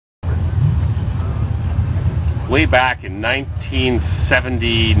way back in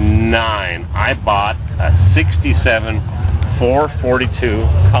 1979, I bought a 67 442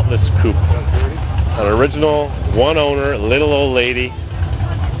 Cutlass Coupe. An original, one owner, little old lady,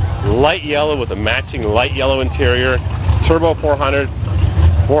 light yellow with a matching light yellow interior, turbo 400,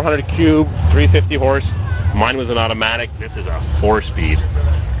 400 cube, 350 horse. Mine was an automatic. This is a 4-speed.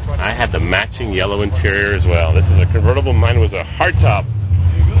 I had the matching yellow interior as well. This is a convertible. Mine was a hardtop.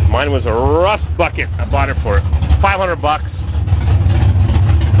 Mine was a rust bucket. I bought it for $500.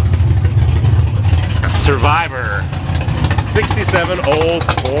 A Survivor 67 old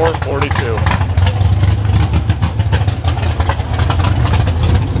 442.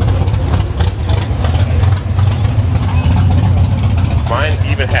 Mine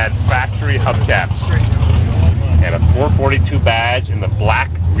even had factory hubcaps and a 442 badge and the black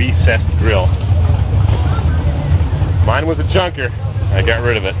recessed grille. Mine was a junker. I got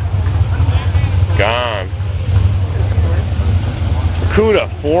rid of it. Gone. Cuda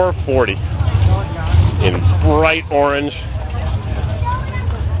 440 in bright orange.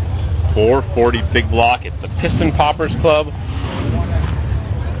 440 big block. It's the Piston Poppers Club.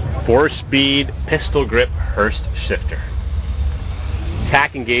 4-speed pistol grip Hurst shifter.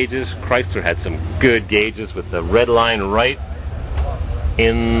 Tacking gauges. Chrysler had some good gauges with the red line right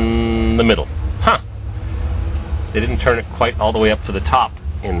in the middle. Huh. They didn't turn it quite all the way up to the top.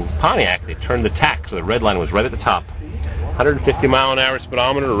 In Pontiac, they turned the tack so the red line was right at the top. 150 mile an hour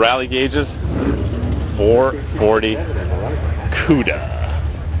speedometer, rally gauges. 440 Cuda.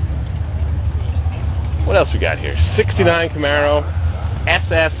 What else we got here? 69 Camaro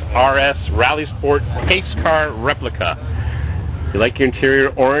SS RS Rally Sport pace car replica. You like your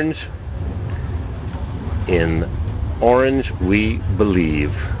interior orange? In orange we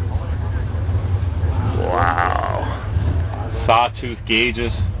believe. Wow. Sawtooth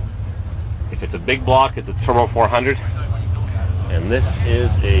gauges. If it's a big block, it's a turbo 400. And this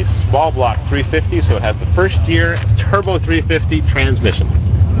is a small block 350, so it has the first year turbo 350 transmission.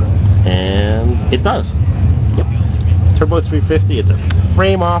 And it does. Yep. Turbo 350, it's a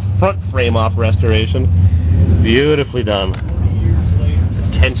frame off, front frame off restoration. Beautifully done.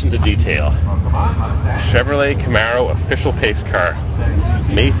 Attention to detail. Chevrolet Camaro official pace car.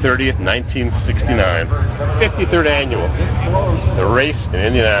 May 30th, 1969. 53rd annual. The race in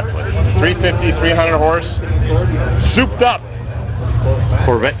Indianapolis. 350, 300 horse. Souped up.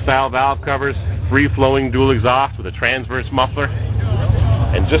 Corvette style valve covers. Free-flowing dual exhaust with a transverse muffler.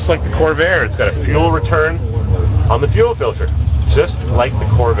 And just like the Corvair, it's got a fuel return on the fuel filter. Just like the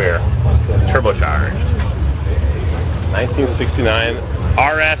Corvair. Turbocharged. 1969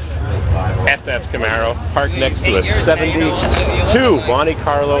 RS SS Camaro, parked next to a 72 Monte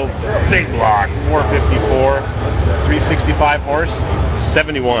Carlo big block, 454, 365 horse,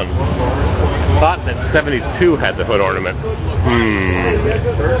 71. Thought that 72 had the hood ornament.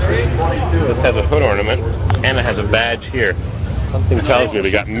 This has a hood ornament, and it has a badge here. Something tells me we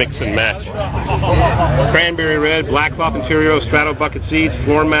got mix and match. Cranberry red, black cloth interior, straddle bucket seats,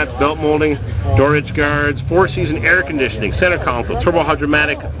 floor mats, belt molding, door edge guards, 4-season air conditioning, center console, turbo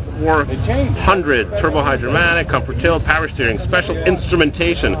hydromatic 400, turbo hydromatic, comfort tilt, power steering, special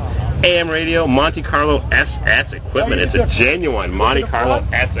instrumentation, AM radio, Monte Carlo SS equipment. It's a genuine Monte Carlo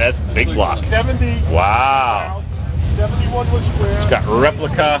SS big block. Wow. It's got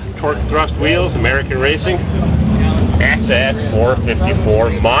replica torque thrust wheels, American Racing. SS 454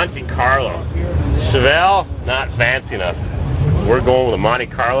 Monte Carlo. Chevelle, not fancy enough. We're going with a Monte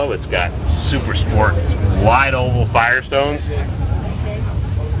Carlo. It's got super sport, wide oval Firestones.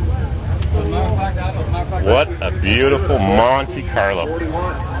 What a beautiful Monte Carlo.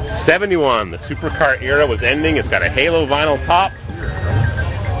 71, the supercar era was ending. It's got a halo vinyl top.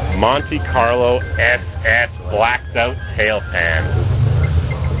 Monte Carlo SS blacked out tail pan.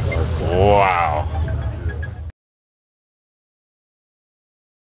 Wow.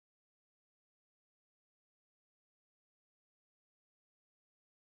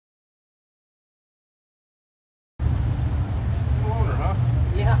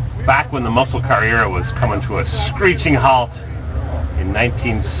 Back when the muscle car era was coming to a screeching halt in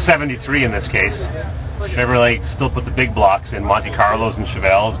 1973 in this case, Chevrolet still put the big blocks in Monte Carlos and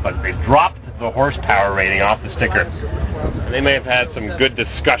Chevelles, but they dropped the horsepower rating off the sticker. And they may have had some good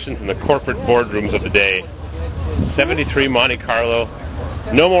discussions in the corporate boardrooms of the day. 73 Monte Carlo,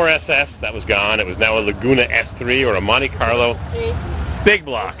 no more SS, that was gone. It was now a Laguna S3 or a Monte Carlo big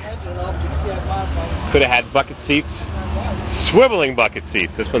block. Could have had bucket seats. Swiveling bucket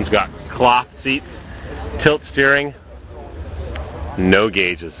seats. This one's got cloth seats, tilt steering, no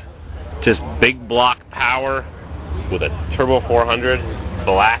gauges. Just big block power with a turbo 400,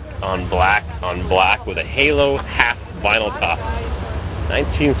 black on black with a halo half vinyl top.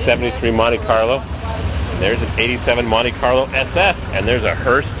 1973 Monte Carlo. And there's an 87 Monte Carlo SS, and there's a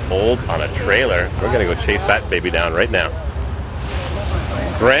Hearst Old on a trailer. We're going to go chase that baby down right now.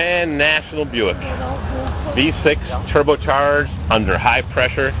 Grand National Buick. V6 turbocharged under high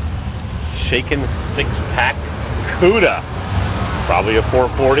pressure. Shaken 6-pack CUDA. Probably a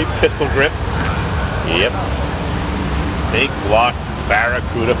 440 pistol grip. Yep. Big block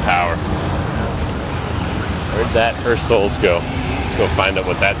Barracuda power. Where'd that Hearst Olds go? Let's go find out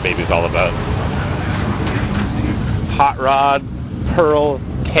what that baby's all about. Hot rod, pearl,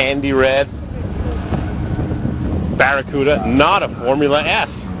 candy red. Barracuda, not a Formula S.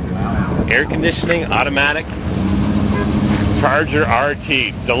 Air conditioning, automatic. Charger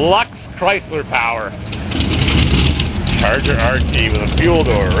RT, deluxe Chrysler power. Charger RT with a fuel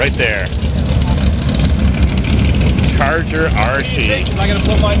door right there. Charger RT. Am I going to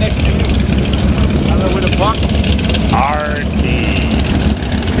put my next to you? I don't know where the buck. RT.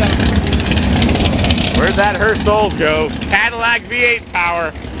 Where'd that Hearst Old go? Cadillac V8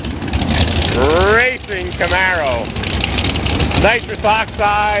 power. Racing Camaro. Nitrous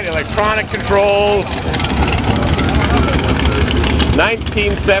oxide, electronic controls.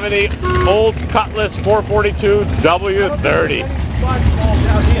 1970 Old Cutlass 442 W30.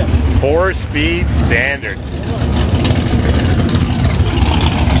 4-speed standard.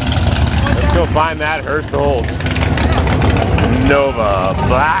 Let's go find that Hearst Old. Nova.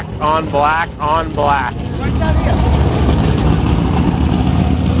 Black on black on black.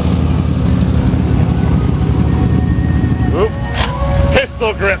 Oop.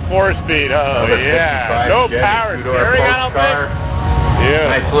 Pistol grip 4-speed. Oh, yeah. No power steering, I don't think. Yeah.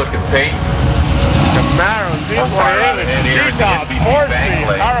 Nice looking paint. Camaro, G-top, 4-speed,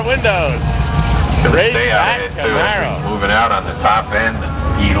 power windows. Gonna Race stay out back of it too. Camaro. Moving out on the top end.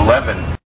 11.